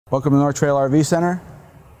Welcome to North Trail RV Center.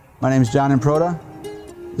 My name is John Improta.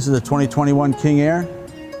 This is a 2021 King Aire,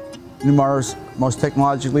 Newmar's most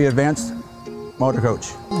technologically advanced motor coach.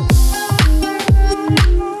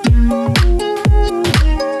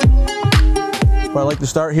 What I'd like to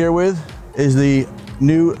start here with is the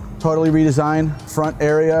new, totally redesigned front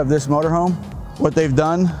area of this motorhome. What they've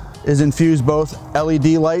done is infuse both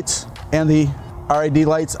LED lights and the RID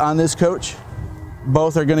lights on this coach.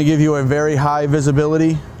 Both are going to give you a very high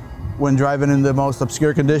visibility when driving in the most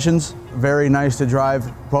obscure conditions. Very nice to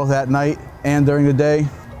drive both at night and during the day.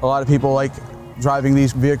 A lot of people like driving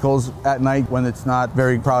these vehicles at night when it's not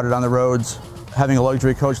very crowded on the roads. Having a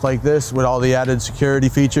luxury coach like this with all the added security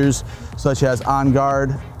features such as On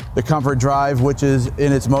Guard, the Comfort Drive, which is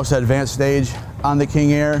in its most advanced stage on the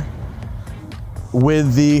King Aire,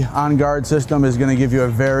 with the On Guard system, is going to give you a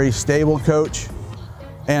very stable coach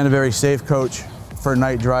and a very safe coach for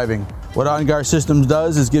night driving. What On Guard systems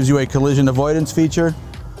does is gives you a collision avoidance feature,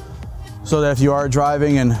 so that if you are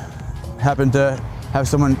driving and happen to have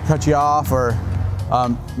someone cut you off or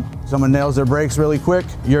someone nails their brakes really quick,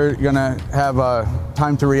 you're gonna have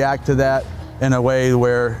time to react to that in a way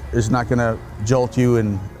where it's not gonna jolt you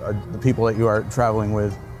and the people that you are traveling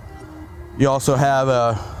with. You also have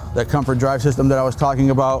that Comfort Drive system that I was talking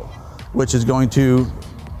about, which is going to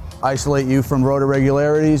isolate you from road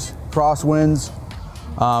irregularities, crosswinds,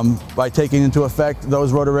 by taking into effect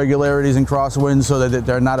those road irregularities and crosswinds so that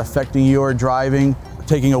they're not affecting your driving,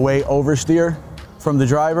 taking away oversteer from the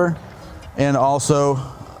driver, and also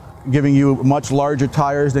giving you much larger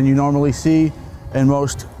tires than you normally see in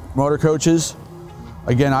most motor coaches.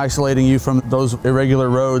 Again, isolating you from those irregular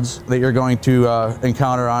roads that you're going to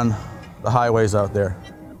encounter on the highways out there.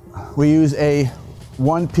 We use a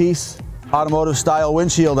one-piece automotive style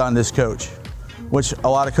windshield on this coach, which a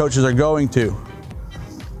lot of coaches are going to.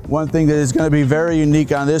 One thing that is going to be very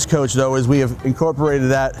unique on this coach though is we have incorporated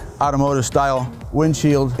that automotive style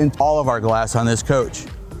windshield in all of our glass on this coach.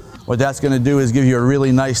 What that's going to do is give you a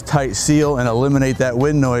really nice tight seal and eliminate that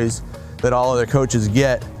wind noise that all other coaches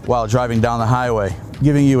get while driving down the highway,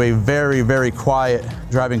 giving you a very, very quiet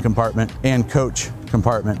driving compartment and coach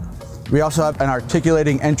compartment. We also have an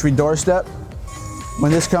articulating entry door step.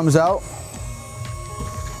 When this comes out,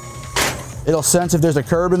 it'll sense if there's a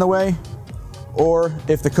curb in the way, or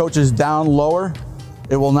if the coach is down lower,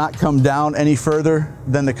 it will not come down any further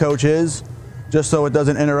than the coach is, just so it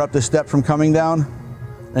doesn't interrupt the step from coming down,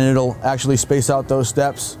 and it'll actually space out those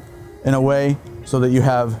steps in a way so that you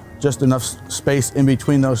have just enough space in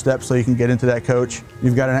between those steps so you can get into that coach.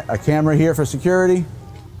 You've got a camera here for security,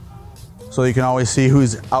 so you can always see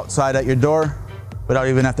who's outside at your door without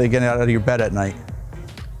even having to get out of your bed at night.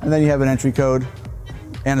 And then you have an entry code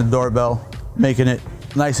and a doorbell, making it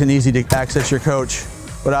nice and easy to access your coach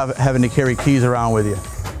without having to carry keys around with you.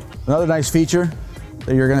 Another nice feature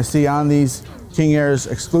that you're going to see on these King Aires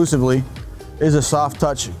exclusively is a soft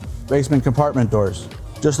touch basement compartment doors.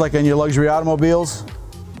 Just like in your luxury automobiles,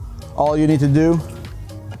 all you need to do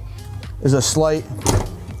is a slight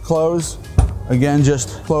close. Again,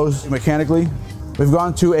 just close mechanically. We've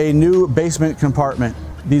gone to a new basement compartment.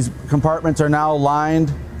 These compartments are now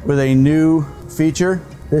lined with a new feature.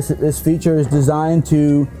 This feature is designed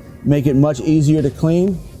to make it much easier to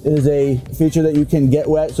clean. It is a feature that you can get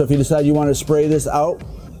wet, so if you decide you want to spray this out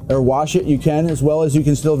or wash it, you can, as well as you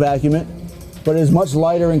can still vacuum it. But it is much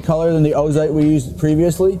lighter in color than the ozite we used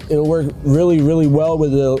previously. It'll work really, really well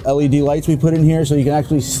with the LED lights we put in here, so you can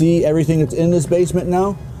actually see everything that's in this basement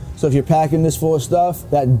now. So if you're packing this full of stuff,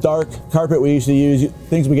 that dark carpet we used to use,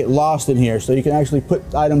 things would get lost in here. So you can actually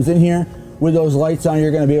put items in here. With those lights on, you're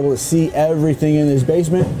going to be able to see everything in this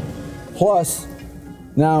basement. Plus,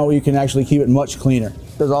 now you can actually keep it much cleaner.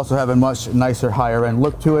 It does also have a much nicer, higher end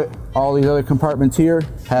look to it. All these other compartments here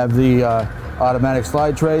have the automatic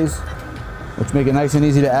slide trays, which make it nice and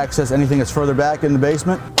easy to access anything that's further back in the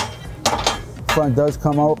basement. Front does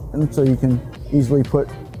come out, and so you can easily put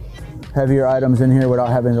heavier items in here without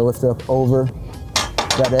having to lift up over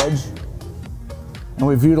that edge. And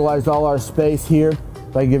we've utilized all our space here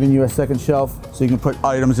by giving you a second shelf so you can put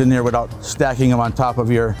items in there without stacking them on top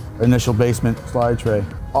of your initial basement slide tray.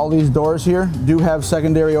 All these doors here do have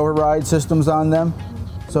secondary override systems on them.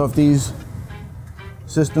 So if these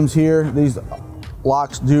systems here, these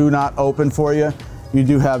locks do not open for you, you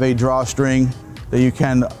do have a drawstring that you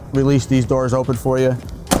can release these doors open for you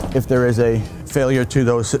if there is a failure to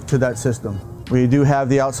that system. We do have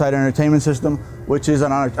the outside entertainment system, which is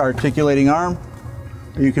an articulating arm.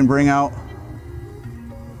 You can bring out,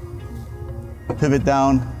 pivot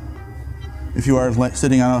down if you are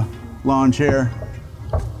sitting on a lawn chair,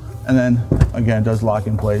 and then again, it does lock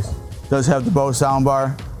in place. It does have the Bose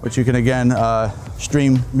soundbar, which you can again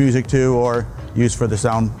stream music to or use for the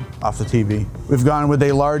sound off the TV. We've gone with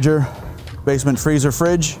a larger basement freezer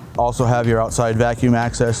fridge. Also have your outside vacuum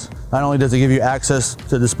access. Not only does it give you access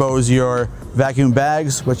to dispose your vacuum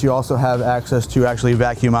bags, but you also have access to actually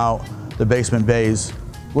vacuum out the basement bays.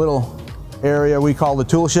 Little area we call the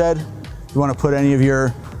tool shed. If you want to put any of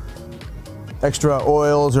your extra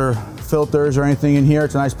oils or filters or anything in here,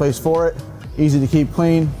 it's a nice place for it. Easy to keep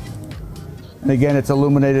clean. And again, it's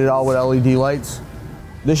illuminated all with LED lights.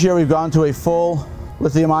 This year we've gone to a full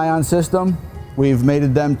lithium ion system. We've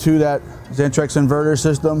mated them to that Xantrex inverter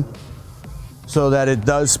system so that it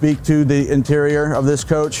does speak to the interior of this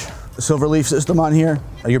coach. The silver leaf system on here.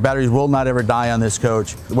 Your batteries will not ever die on this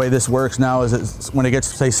coach. The way this works now is when it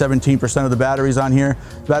gets to say 17% of the batteries on here,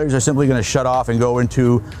 the batteries are simply going to shut off and go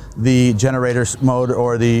into the generator mode,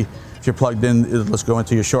 or if you're plugged in, let's go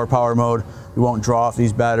into your shore power mode. You won't draw off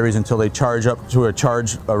these batteries until they charge up to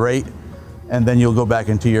a rate, and then you'll go back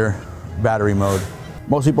into your battery mode.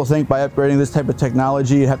 Most people think by upgrading this type of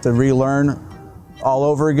technology, you have to relearn all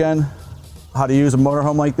over again how to use a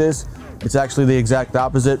motorhome like this. It's actually the exact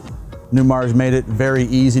opposite. Newmar's made it very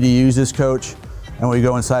easy to use this coach, and when we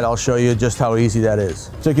go inside, I'll show you just how easy that is.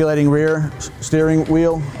 Articulating rear steering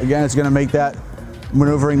wheel, again, it's gonna make that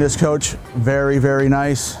maneuvering this coach very, very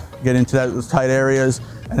nice. Get into those tight areas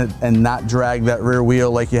and not drag that rear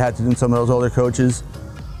wheel like you had to do in some of those older coaches.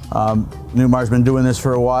 Newmar's been doing this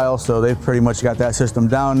for a while, so they've pretty much got that system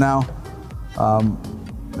down now.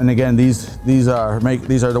 And again, these are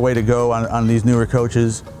the way to go on these newer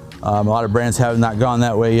coaches. A lot of brands have not gone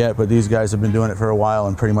that way yet, but these guys have been doing it for a while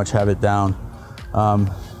and pretty much have it down.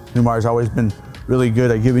 Newmar's always been really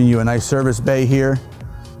good at giving you a nice service bay here.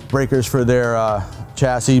 Breakers for their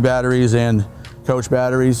chassis batteries and coach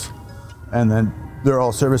batteries. And then they're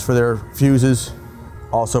all serviced for their fuses,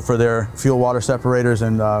 also for their fuel water separators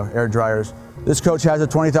and air dryers. This coach has a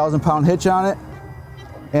 20,000-pound hitch on it,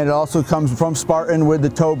 and it also comes from Spartan with the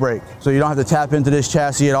tow brake. So you don't have to tap into this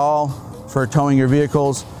chassis at all for towing your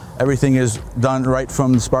vehicles. Everything is done right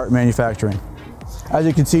from the Spartan manufacturing. As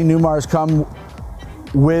you can see, Newmar's come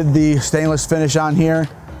with the stainless finish on here,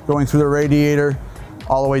 going through the radiator,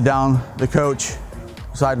 all the way down the coach,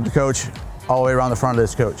 side of the coach, all the way around the front of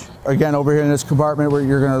this coach. Again, over here in this compartment where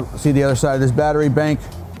you're gonna see the other side of this battery bank,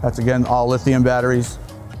 that's again all lithium batteries.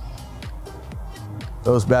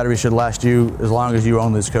 Those batteries should last you as long as you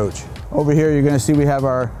own this coach. Over here, you're gonna see we have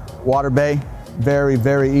our water bay. Very,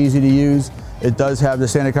 very easy to use. It does have the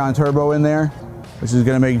Santicon turbo in there, which is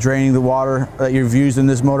gonna make draining the water that you've used in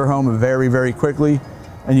this motorhome very, very quickly.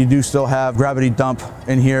 And you do still have gravity dump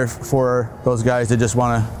in here for those guys that just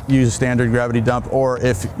wanna use a standard gravity dump, or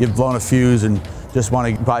if you've blown a fuse and just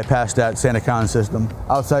wanna bypass that Santicon system.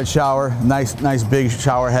 Outside shower, nice big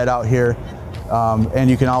shower head out here. And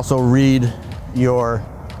you can also read your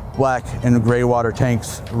black and gray water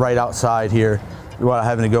tanks right outside here without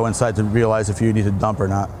having to go inside to realize if you need to dump or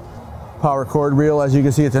not. Power cord reel, as you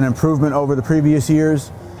can see, it's an improvement over the previous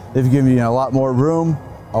years. They've given you a lot more room,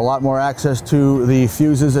 a lot more access to the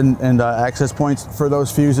fuses and access points for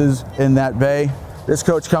those fuses in that bay. This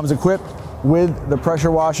coach comes equipped with the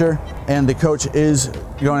pressure washer, and the coach is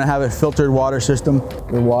going to have a filtered water system.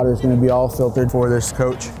 The water is going to be all filtered for this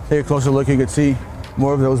coach. Take a closer look, you can see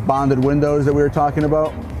more of those bonded windows that we were talking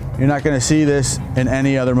about. You're not going to see this in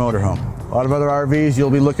any other motorhome. A lot of other RVs,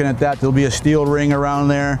 you'll be looking at that. There'll be a steel ring around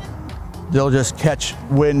there. They'll just catch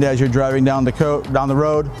wind as you're driving down the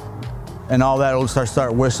road, and all that will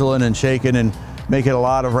start whistling and shaking and making a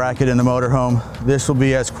lot of racket in the motorhome. This will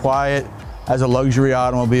be as quiet as a luxury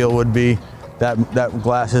automobile would be. That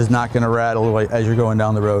glass is not going to rattle as you're going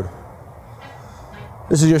down the road.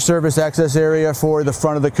 This is your service access area for the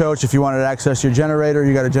front of the coach. If you wanted to access your generator,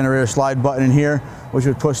 you got a generator slide button in here, which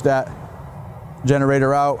would push that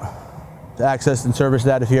generator out to access and service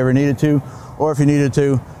that if you ever needed to, or if you needed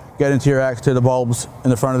to get into the bulbs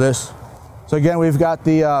in the front of this. So again, we've got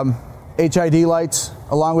the HID lights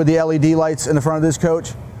along with the LED lights in the front of this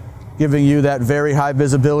coach, giving you that very high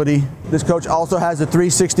visibility. This coach also has a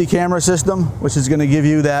 360 camera system, which is going to give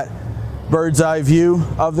you that bird's eye view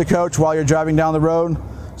of the coach while you're driving down the road.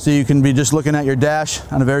 So you can be just looking at your dash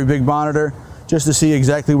on a very big monitor just to see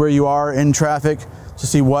exactly where you are in traffic, to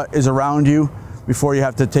see what is around you before you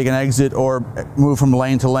have to take an exit or move from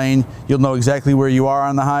lane to lane. You'll know exactly where you are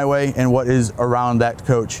on the highway and what is around that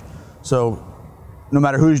coach. So no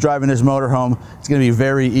matter who's driving this motorhome, it's going to be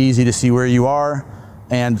very easy to see where you are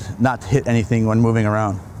and not to hit anything when moving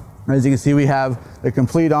around. As you can see, we have the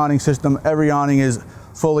complete awning system. Every awning is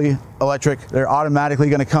fully electric. They're automatically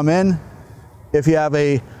going to come in. If you have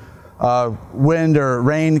a wind or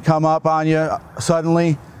rain come up on you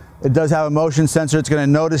suddenly, It does have a motion sensor. It's going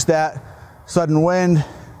to notice that sudden wind.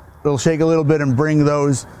 It'll shake a little bit and bring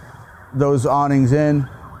those awnings in.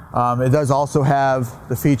 It does also have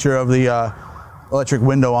the feature of the electric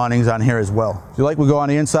window awnings on here as well. If you like, we'll go on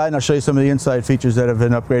the inside and I'll show you some of the inside features that have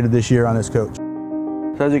been upgraded this year on this coach.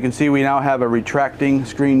 So as you can see, we now have a retracting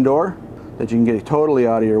screen door that you can get totally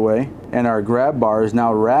out of your way. And our grab bar is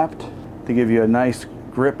now wrapped to give you a nice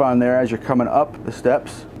grip on there as you're coming up the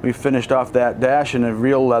steps. We finished off that dash in a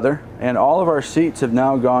real leather, and all of our seats have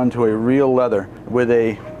now gone to a real leather with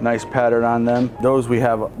a nice pattern on them. Those we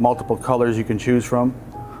have multiple colors you can choose from.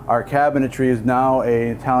 Our cabinetry is now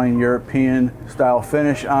an Italian European style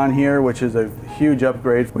finish on here, which is a huge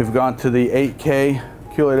upgrade. We've gone to the 8K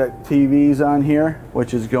QLED TVs on here,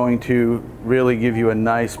 which is going to really give you a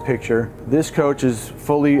nice picture. This coach is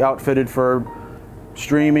fully outfitted for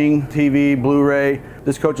streaming, TV, Blu-ray.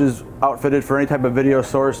 This coach is outfitted for any type of video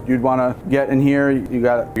source you'd want to get in here. You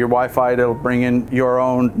got your Wi-Fi that'll bring in your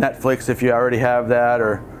own Netflix if you already have that,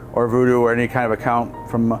 or Vudu, or any kind of account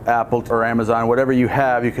from Apple or Amazon. Whatever you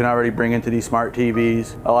have, you can already bring into these smart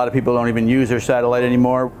TVs. A lot of people don't even use their satellite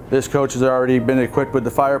anymore. This coach has already been equipped with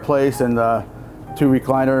the fireplace and the 2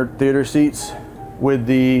 recliner theater seats with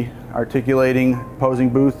the articulating posing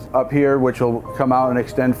booth up here, which will come out and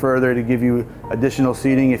extend further to give you additional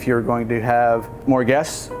seating if you're going to have more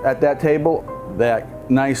guests at that table. That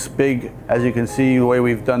nice big, as you can see, the way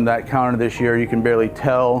we've done that counter this year, you can barely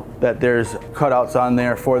tell that there's cutouts on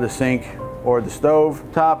there for the sink or the stove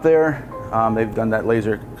top there. They've done that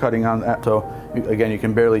laser cutting on that, so again, you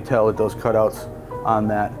can barely tell that those cutouts on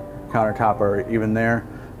that countertop are even there.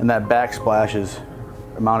 And that backsplash is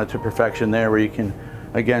mounted to perfection there, where you can,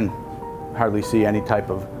 again, hardly see any type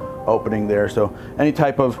of opening there. So any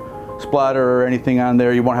type of splatter or anything on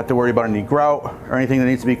there, you won't have to worry about any grout or anything that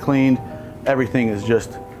needs to be cleaned. Everything is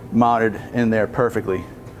just mounted in there perfectly.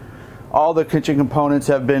 All the kitchen components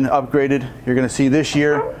have been upgraded. You're going to see this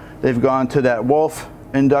year they've gone to that Wolf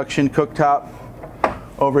induction cooktop.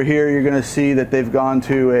 Over here you're going to see that they've gone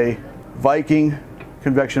to a Viking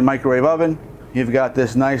convection microwave oven. You've got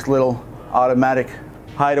this nice little automatic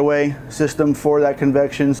hideaway system for that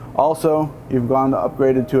convection. Also, you've gone to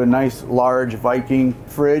upgraded to a nice large Viking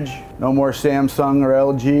fridge. No more Samsung or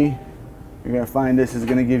LG. You're going to find this is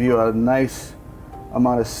going to give you a nice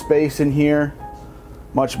amount of space in here,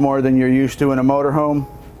 much more than you're used to in a motorhome,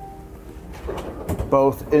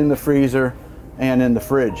 both in the freezer and in the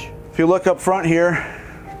fridge. If you look up front here,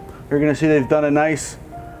 you're going to see they've done a nice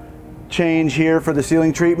change here for the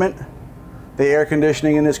ceiling treatment. The air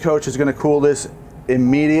conditioning in this coach is going to cool this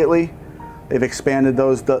immediately. They've expanded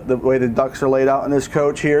those the way the ducts are laid out in this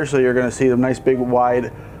coach here, so you're going to see a nice big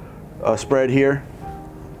wide spread here.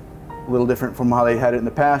 A little different from how they had it in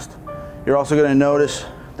the past. You're also going to notice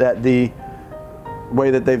that the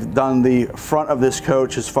way that they've done the front of this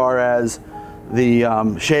coach, as far as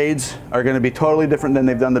the shades, are going to be totally different than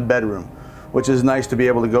they've done the bedroom, which is nice to be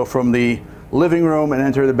able to go from the living room and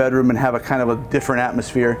enter the bedroom and have a kind of a different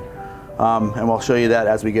atmosphere. And we'll show you that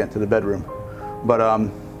as we get into the bedroom. But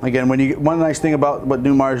again, one nice thing about what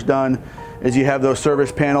Newmar's done is you have those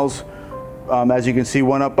service panels. As you can see,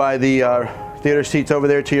 one up by the theater seats over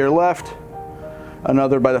there to your left,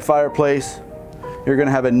 another by the fireplace. You're going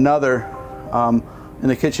to have another in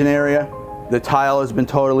the kitchen area. The tile has been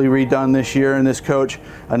totally redone this year in this coach.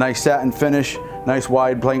 A nice satin finish, nice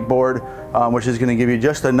wide plank board, which is going to give you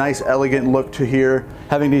just a nice elegant look to here.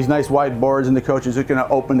 Having these nice wide boards in the coach is going to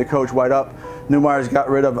open the coach wide up. Newmar's got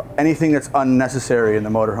rid of anything that's unnecessary in the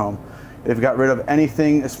motorhome. They've got rid of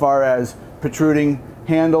anything as far as protruding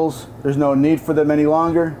handles. There's no need for them any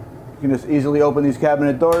longer. You can just easily open these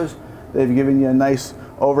cabinet doors. They've given you a nice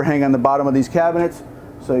overhang on the bottom of these cabinets,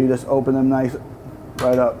 so you just open them nice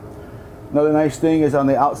right up. Another nice thing is on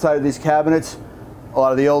the outside of these cabinets, a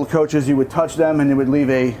lot of the old coaches, you would touch them and it would leave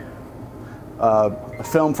a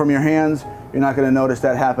film from your hands. You're not going to notice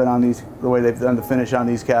that happen on these, the way they've done the finish on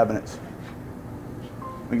these cabinets.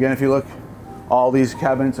 Again, if you look, all these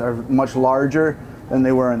cabinets are much larger than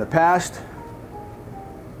they were in the past.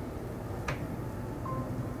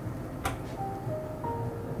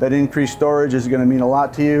 That increased storage is going to mean a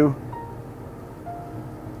lot to you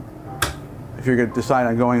if you're going to decide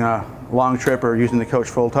on going a long trip or using the coach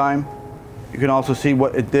full time. You can also see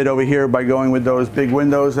what it did over here by going with those big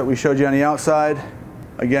windows that we showed you on the outside.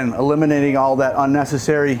 Again, eliminating all that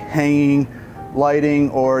unnecessary hanging lighting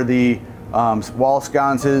or the wall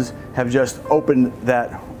sconces, have just opened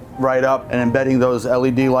that right up and embedding those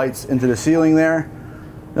LED lights into the ceiling there.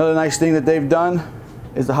 Another nice thing that they've done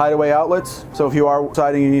is the hideaway outlets. So if you are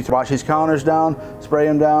deciding you need to wash these counters down, spray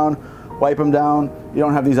them down, wipe them down, you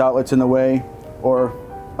don't have these outlets in the way, or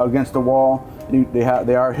against the wall.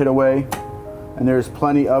 They are hid away, and there's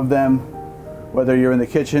plenty of them, whether you're in the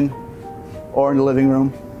kitchen or in the living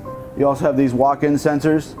room. You also have these walk-in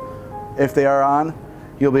sensors. If they are on,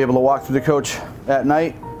 you'll be able to walk through the coach at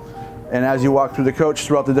night, and as you walk through the coach,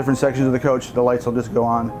 throughout the different sections of the coach, the lights will just go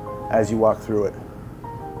on as you walk through it.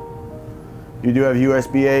 You do have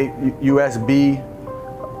USB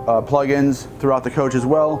plug-ins throughout the coach as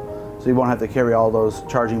well, so you won't have to carry all those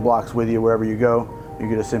charging blocks with you wherever you go. You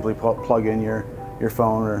can just simply plug in your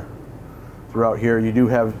phone or throughout here. You do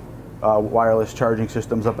have wireless charging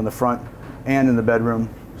systems up in the front and in the bedroom,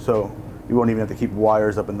 so you won't even have to keep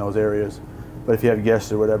wires up in those areas. But if you have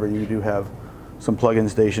guests or whatever, you do have some plug-in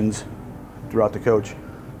stations throughout the coach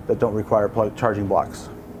that don't require charging blocks.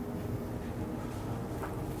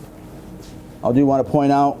 I do want to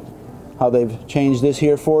point out how they've changed this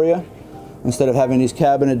here for you. Instead of having these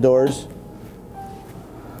cabinet doors,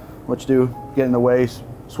 which do get in the way,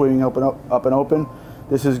 swinging up and open,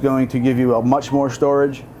 this is going to give you a much more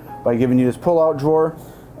storage by giving you this pull-out drawer.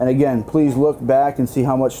 And again, please look back and see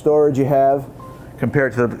how much storage you have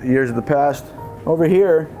compared to the years of the past. Over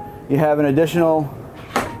here, you have an additional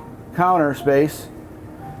counter space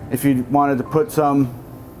if you wanted to put some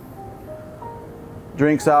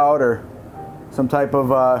drinks out or some type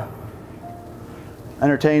of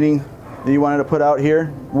entertaining that you wanted to put out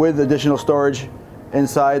here, with additional storage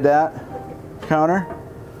inside that counter.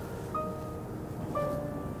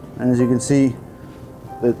 And as you can see,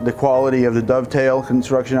 the quality of the dovetail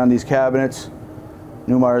construction on these cabinets,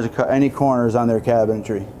 Newmar has cut any corners on their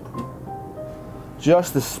cabinetry.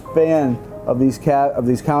 Just the span of these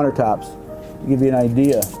countertops, to give you an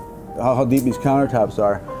idea how deep these countertops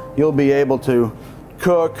are. You'll be able to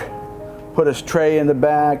cook, put a tray in the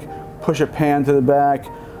back, push a pan to the back.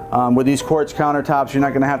 With these quartz countertops, you're not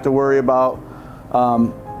going to have to worry about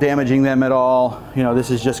damaging them at all. You know,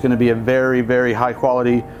 this is just going to be a very, very high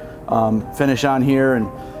quality finish on here. And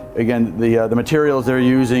again, the materials they're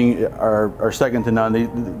using are second to none.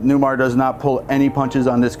 Newmar does not pull any punches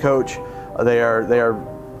on this coach. They are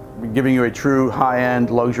giving you a true high-end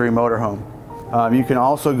luxury motorhome. You can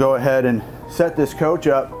also go ahead and set this coach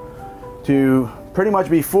up to pretty much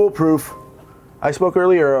be foolproof. I spoke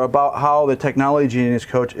earlier about how the technology in this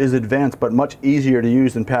coach is advanced but much easier to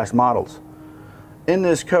use than past models. In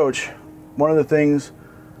this coach, one of the things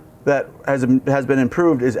that has been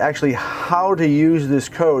improved is actually how to use this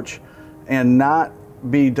coach and not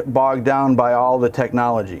be bogged down by all the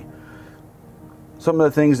technology. Some of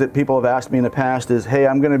the things that people have asked me in the past is, hey,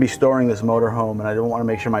 I'm going to be storing this motorhome and I don't want to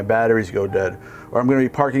make sure my batteries go dead. Or I'm going to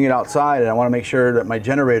be parking it outside and I want to make sure that my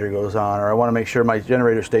generator goes on, or I want to make sure my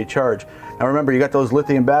generator stays charged. Now remember, you got those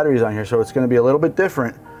lithium batteries on here, so it's going to be a little bit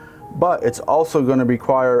different, but it's also going to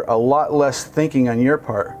require a lot less thinking on your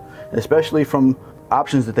part, especially from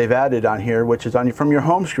options that they've added on here, which is from your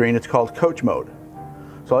home screen. It's called coach mode.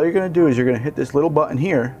 So all you're going to do is you're going to hit this little button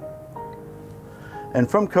here, and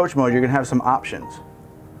from coach mode, you're going to have some options.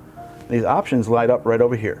 These options light up right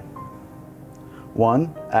over here.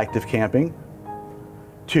 1, active camping.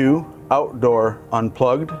 2, outdoor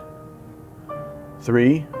unplugged.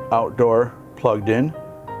 3, outdoor plugged in.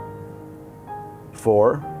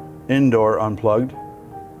 4, indoor unplugged.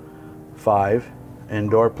 5,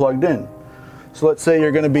 indoor plugged in. So let's say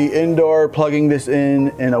you're going to be indoor plugging this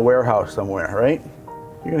in a warehouse somewhere, right?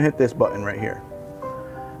 You're going to hit this button right here.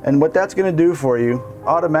 And what that's going to do for you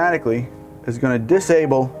automatically is going to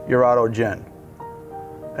disable your auto gen.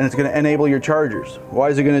 And it's going to enable your chargers. Why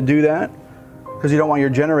is it going to do that? Because you don't want your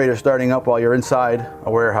generator starting up while you're inside a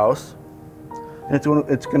warehouse. And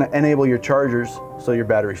it's going to enable your chargers so your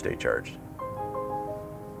batteries stay charged.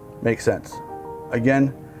 Makes sense.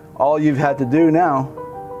 Again, all you've had to do now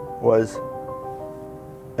was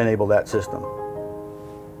enable that system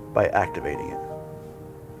by activating it.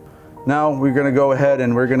 Now we're going to go ahead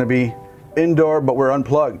and we're going to be indoor, but we're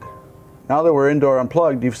unplugged. Now that we're indoor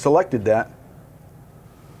unplugged, you've selected that,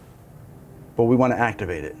 but we want to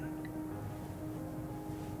activate it.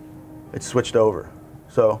 It's switched over.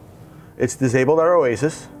 So it's disabled our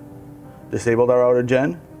Oasis, disabled our auto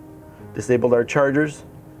gen, disabled our chargers,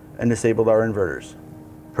 and disabled our inverters.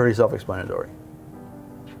 Pretty self-explanatory.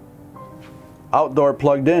 Outdoor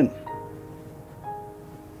plugged in.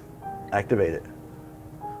 Activate it.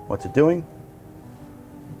 What's it doing?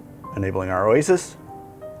 Enabling our Oasis.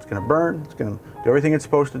 It's going to burn. It's going to do everything it's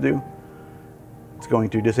supposed to do. It's going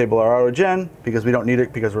to disable our auto gen because we don't need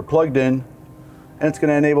it because we're plugged in. And it's going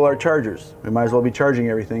to enable our chargers. We might as well be charging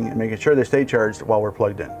everything and making sure they stay charged while we're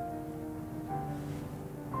plugged in.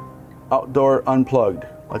 Outdoor unplugged.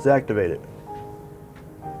 Let's activate it.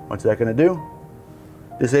 What's that going to do?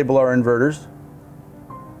 Disable our inverters.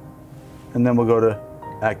 and then we'll go to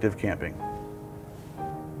active camping.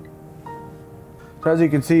 So as you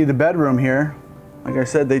can see, the bedroom here, like I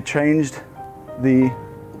said, they changed the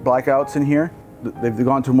blackouts in here. They've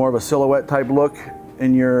gone to more of a silhouette type look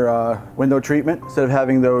in your window treatment. Instead of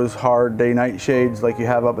having those hard day-night shades like you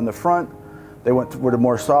have up in the front, they went with a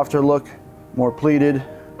more softer look, more pleated,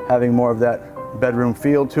 having more of that bedroom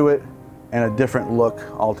feel to it, and a different look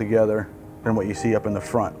altogether than what you see up in the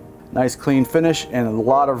front. Nice clean finish and a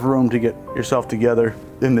lot of room to get yourself together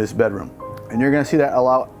in this bedroom. And you're gonna see that a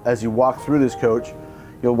lot as you walk through this coach.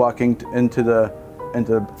 You'll walk into the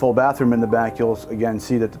full bathroom in the back. You'll again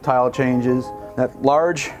see that the tile changes. That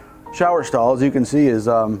large shower stall, as you can see, is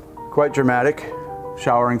quite dramatic,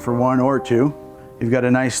 showering for one or two. You've got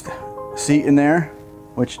a nice seat in there,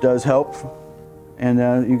 which does help.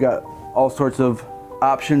 And you've got all sorts of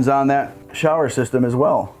options on that shower system as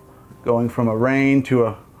well, going from a rain to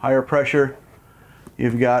a higher pressure.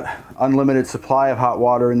 You've got unlimited supply of hot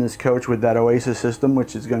water in this coach with that Oasis system,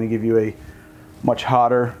 which is going to give you a much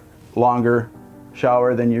hotter, longer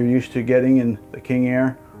shower than you're used to getting in the King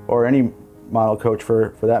Aire or any model coach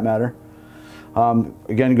for that matter.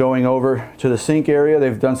 Again, going over to the sink area,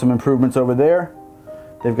 they've done some improvements over there.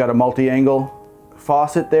 They've got a multi-angle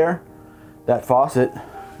faucet there. That faucet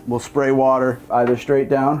will spray water either straight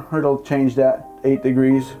down, or it'll change that 8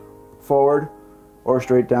 degrees forward or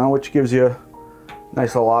straight down, which gives you a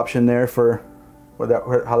nice little option there for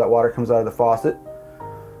how that water comes out of the faucet,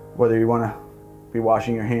 whether you want to be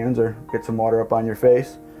washing your hands or get some water up on your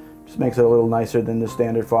face. Just makes it a little nicer than the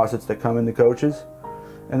standard faucets that come in the coaches.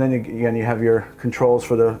 And then again, you have your controls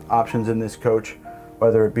for the options in this coach,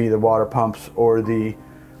 whether it be the water pumps or the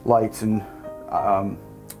lights and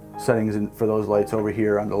settings for those lights over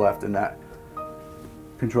here on the left in that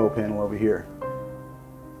control panel over here.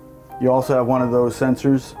 You also have one of those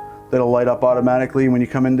sensors that'll light up automatically when you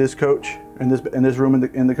come in this coach, in this room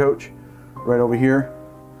in the coach, right over here.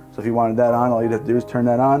 So if you wanted that on, all you'd have to do is turn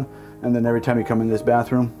that on, and then every time you come in this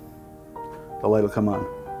bathroom, the light will come on.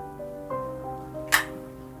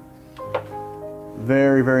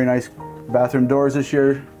 Very, very nice bathroom doors this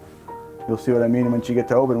year. You'll see what I mean once you get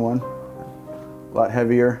to open one. A lot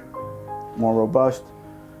heavier, more robust,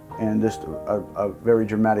 and just a very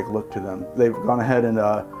dramatic look to them. They've gone ahead and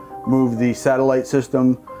moved the satellite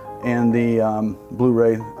system and the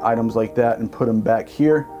Blu-ray items like that and put them back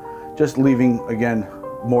here, just leaving, again,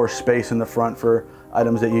 more space in the front for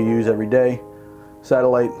items that you use every day.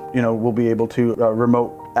 Satellite, we'll be able to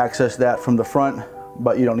remote access that from the front,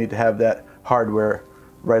 but you don't need to have that hardware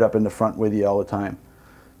right up in the front with you all the time.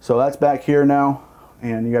 So that's back here now,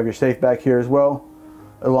 and you have your safe back here as well,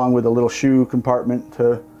 along with a little shoe compartment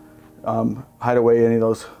to hide away any of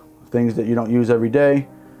those things that you don't use every day,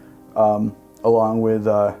 along with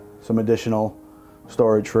some additional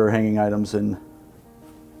storage for hanging items and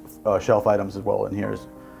shelf items as well in here,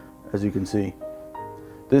 as you can see.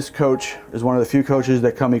 This coach is one of the few coaches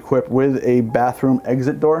that come equipped with a bathroom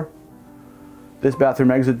exit door. This bathroom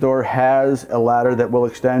exit door has a ladder that will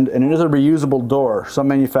extend, and it is a reusable door. Some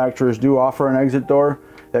manufacturers do offer an exit door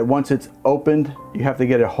that once it's opened, you have to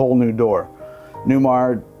get a whole new door.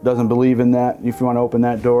 Newmar doesn't believe in that. If you want to open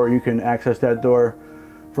that door, you can access that door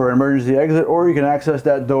for an emergency exit, or you can access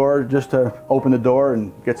that door just to open the door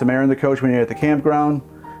and get some air in the coach when you're at the campground.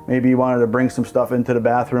 Maybe you wanted to bring some stuff into the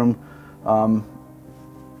bathroom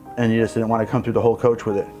and you just didn't want to come through the whole coach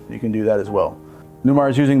with it. You can do that as well. Newmar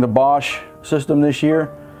is using the Bosch system this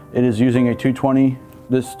year. It is using a 220.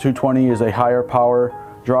 This 220 is a higher power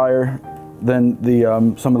dryer than the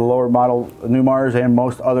some of the lower model Newmars and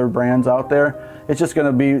most other brands out there. It's just going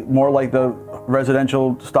to be more like the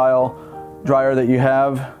residential style dryer that you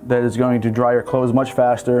have, that is going to dry your clothes much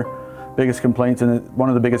faster. Biggest complaints, and one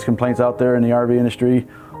of the biggest complaints out there in the RV industry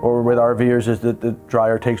or with RVers, is that the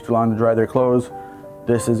dryer takes too long to dry their clothes.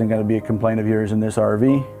 This isn't going to be a complaint of yours in this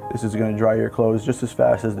RV. This is going to dry your clothes just as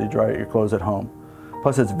fast as they dry your clothes at home.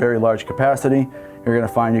 Plus, it's very large capacity. You're going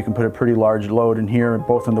to find you can put a pretty large load in here,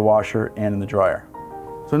 both in the washer and in the dryer.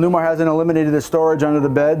 So Newmar hasn't eliminated the storage under the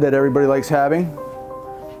bed that everybody likes having.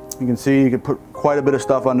 You can see you can put quite a bit of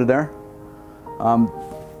stuff under there.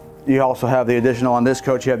 You also have the additional, on this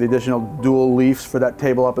coach, you have the additional dual leafs for that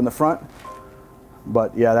table up in the front.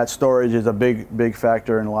 But yeah, that storage is a big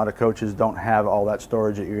factor, and a lot of coaches don't have all that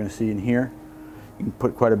storage that you're going to see in here. You can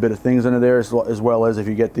put quite a bit of things under there, as well as if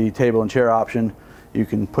you get the table and chair option, you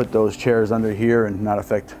can put those chairs under here and not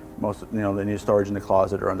affect most, they need storage in the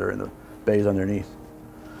closet or in the bays underneath.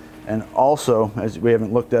 And also, as we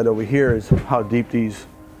haven't looked at over here, is how deep these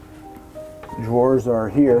drawers are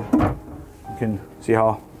here. You can see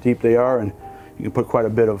how deep they are, and you can put quite a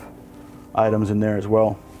bit of items in there as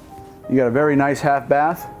well. You got a very nice half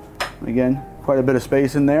bath. Again, quite a bit of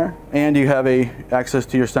space in there. And you have access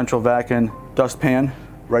to your central vac and dustpan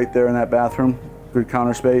right there in that bathroom. Good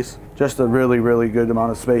counter space. Just a really, really good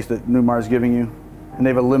amount of space that Newmar is giving you. And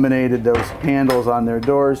they've eliminated those handles on their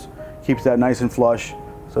doors. Keeps that nice and flush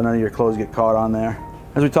so none of your clothes get caught on there.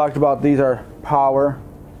 As we talked about, these are power.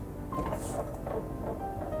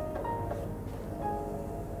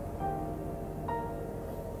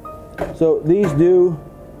 So these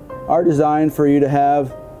are designed for you to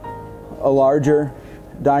have a larger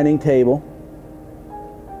dining table.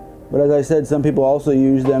 But as I said, some people also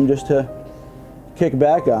use them just to kick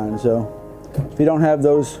back on. So if you don't have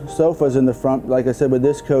those sofas in the front, like I said with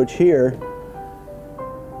this coach here,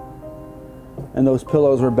 and those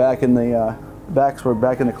pillows were back in the backs were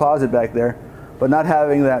back in the closet back there, but not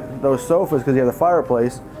having those sofas because you have the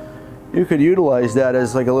fireplace, you could utilize that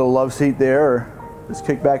as like a little love seat there, or just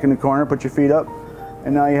kick back in the corner, put your feet up,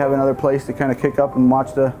 and now you have another place to kind of kick up and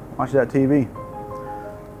watch that TV.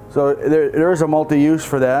 So there is a multi-use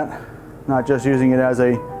for that, not just using it as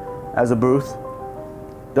a booth.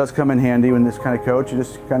 It does come in handy when this kind of coach. You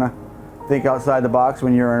just kind of think outside the box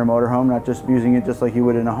when you're in a motorhome, not just using it just like you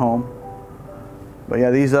would in a home. But yeah,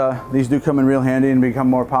 these do come in real handy and become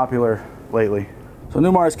more popular lately. So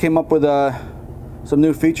Newmar has came up with some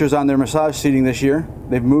new features on their massage seating this year.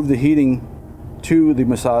 They've moved the heating to the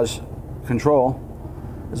massage control,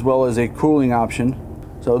 as well as a cooling option.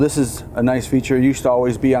 So this is a nice feature. It used to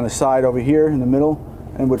always be on the side over here in the middle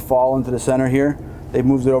and would fall into the center here. They've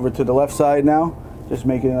moved it over to the left side now, just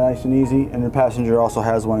making it nice and easy, and the passenger also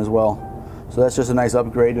has one as well. So that's just a nice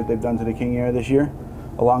upgrade that they've done to the King Aire this year,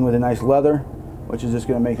 along with a nice leather, which is just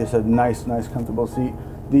going to make this a nice comfortable seat.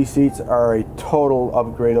 These seats are a total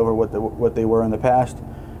upgrade over what they were in the past,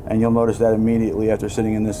 and you'll notice that immediately after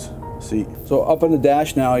sitting in this seat. So up on the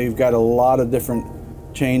dash now, you've got a lot of different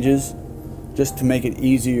changes just to make it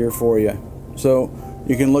easier for you. So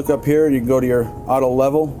you can look up here, you can go to your auto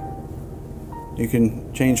level. You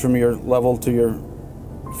can change from your level to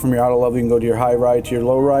from your auto level, you can go to your high ride to your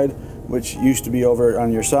low ride, which used to be over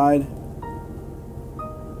on your side.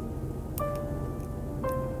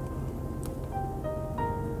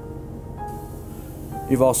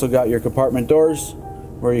 You've also got your compartment doors,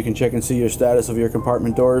 where you can check and see your status of your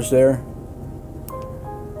compartment doors there.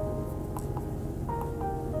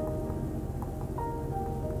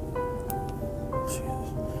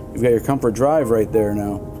 You've got your comfort drive right there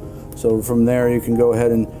now. So from there you can go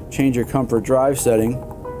ahead and change your comfort drive setting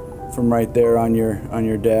from right there on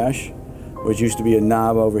your dash, which used to be a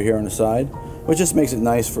knob over here on the side, which just makes it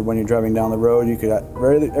nice for when you're driving down the road. You could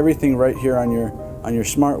have everything right here on your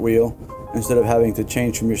smart wheel, instead of having to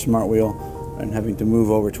change from your smart wheel and having to move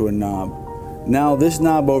over to a knob. Now this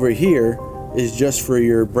knob over here is just for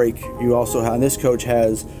your brake. You also have, this coach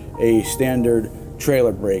has a standard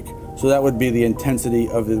trailer brake. So that would be the intensity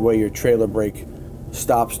of the way your trailer brake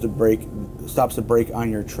stops the brake on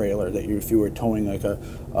your trailer. That if you were towing like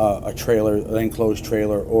a trailer, an enclosed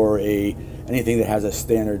trailer, or anything that has a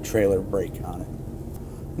standard trailer brake on it.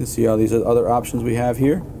 You can see all these other options we have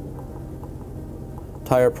here.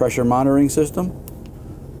 Tire pressure monitoring system,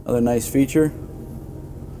 another nice feature.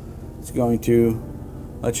 It's going to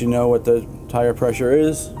let you know what the tire pressure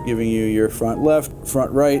is, giving you your front left,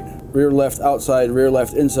 front right, rear left outside, rear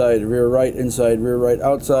left inside, rear right inside, rear right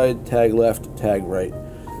outside, tag left, tag right.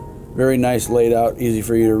 Very nice laid out, easy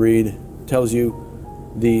for you to read. Tells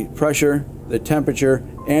you the pressure, the temperature,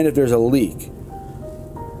 and if there's a leak.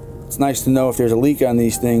 It's nice to know if there's a leak on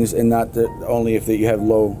these things, and not only if you have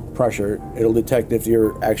low pressure. It'll detect if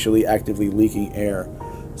you're actually actively leaking air,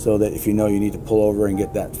 so that if you know you need to pull over and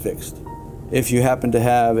get that fixed. If you happen to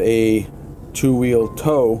have a two-wheel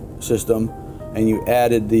tow system and you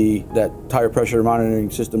added that tire pressure monitoring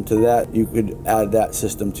system to that, you could add that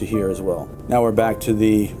system to here as well. Now we're back to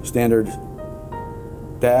the standard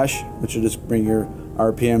dash, which will just bring your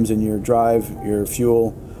RPMs and your drive, your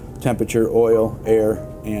fuel, temperature, oil, air,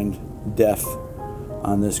 and DEF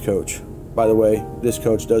on this coach. By the way, this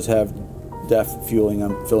coach does have DEF filling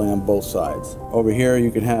on both sides. Over here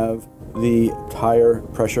you can have the tire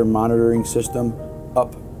pressure monitoring system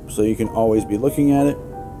up, so you can always be looking at it.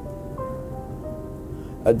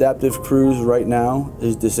 Adaptive cruise right now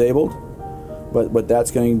is disabled, but what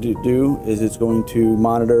that's going to do is it's going to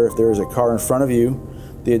monitor if there is a car in front of you.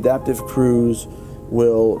 The adaptive cruise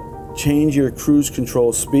will change your cruise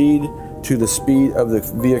control speed to the speed of the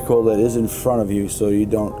vehicle that is in front of you, so you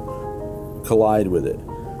don't collide with it.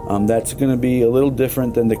 That's going to be a little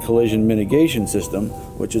different than the collision mitigation system,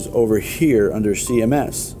 which is over here under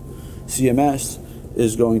CMS. CMS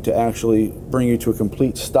is going to actually bring you to a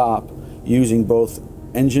complete stop using both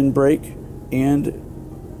engine brake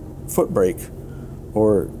and foot brake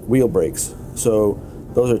or wheel brakes. So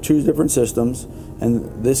those are two different systems,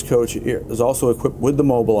 and this coach is also equipped with the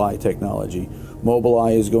Mobileye technology.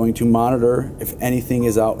 Mobileye is going to monitor if anything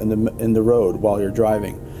is out in the road while you're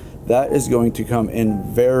driving. That is going to come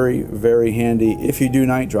in very, very handy if you do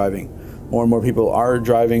night driving. More and more people are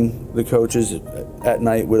driving the coaches at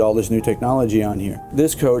night with all this new technology on here.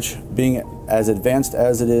 This coach, being as advanced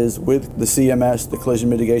as it is with the CMS, the collision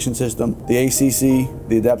mitigation system, the ACC,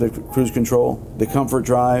 the adaptive cruise control, the comfort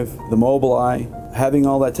drive, the Mobileye, having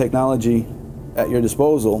all that technology at your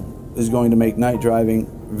disposal is going to make night driving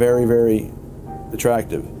very, very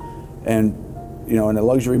attractive. And you know, in a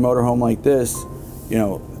luxury motorhome like this, you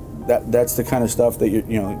know, that's the kind of stuff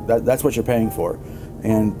that that's what you're paying for.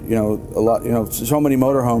 And you know, so many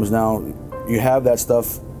motorhomes now, you have that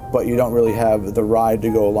stuff, but you don't really have the ride to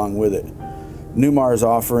go along with it. Newmar is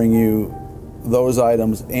offering you those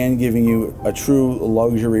items and giving you a true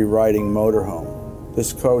luxury riding motorhome.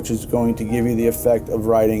 This coach is going to give you the effect of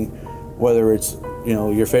riding, whether it's, you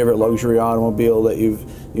know, your favorite luxury automobile that you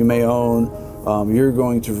may own. You're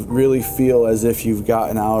going to really feel as if you've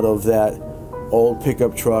gotten out of that old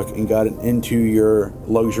pickup truck and gotten into your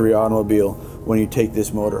luxury automobile when you take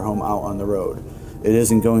this motorhome out on the road. It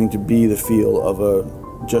isn't going to be the feel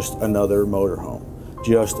of just another motorhome,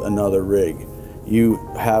 just another rig. You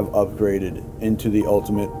have upgraded into the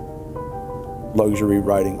ultimate luxury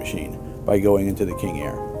riding machine by going into the King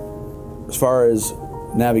Aire. As far as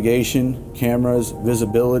navigation, cameras,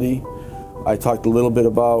 visibility, I talked a little bit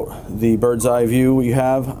about the bird's eye view you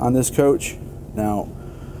have on this coach. Now,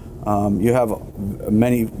 you have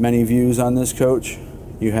many views on this coach.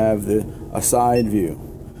 You have a side view.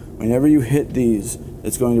 Whenever you hit these,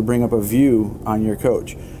 it's going to bring up a view on your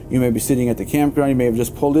coach. You may be sitting at the campground, you may have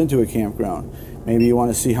just pulled into a campground. Maybe you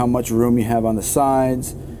want to see how much room you have on the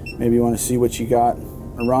sides. Maybe you want to see what you got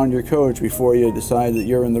around your coach before you decide that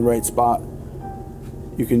you're in the right spot.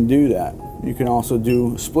 You can do that. You can also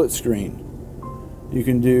do split screen. You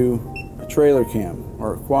can do a trailer cam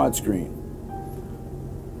or a quad screen.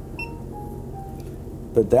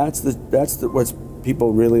 But that's what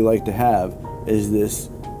people really like to have, is this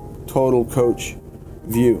total coach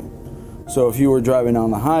view. So if you were driving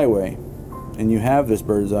down the highway and you have this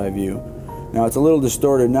bird's eye view, now it's a little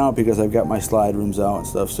distorted now because I've got my slide rooms out and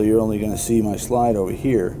stuff, so you're only going to see my slide over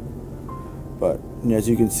here. But as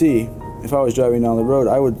you can see, if I was driving down the road,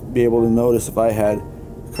 I would be able to notice if I had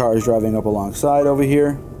cars driving up alongside over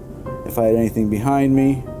here, if I had anything behind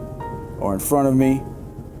me or in front of me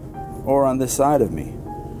or on this side of me.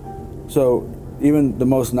 So even the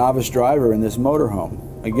most novice driver in this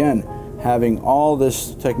motorhome, again, having all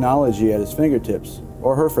this technology at his fingertips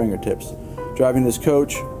or her fingertips, driving this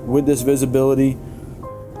coach with this visibility,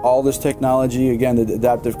 all this technology, again, the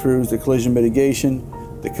adaptive cruise, the collision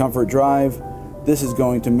mitigation, the comfort drive, this is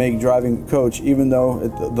going to make driving a coach, even though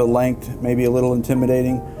the length may be a little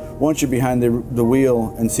intimidating, once you're behind the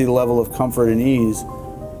wheel and see the level of comfort and ease,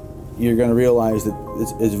 you're going to realize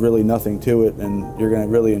that it's really nothing to it, and you're going to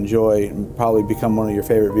really enjoy and probably become one of your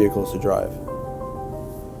favorite vehicles to drive.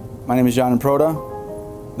 My name is John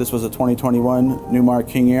Improta. This was a 2021 Newmar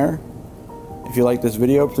King Aire. If you like this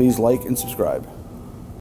video, please like and subscribe.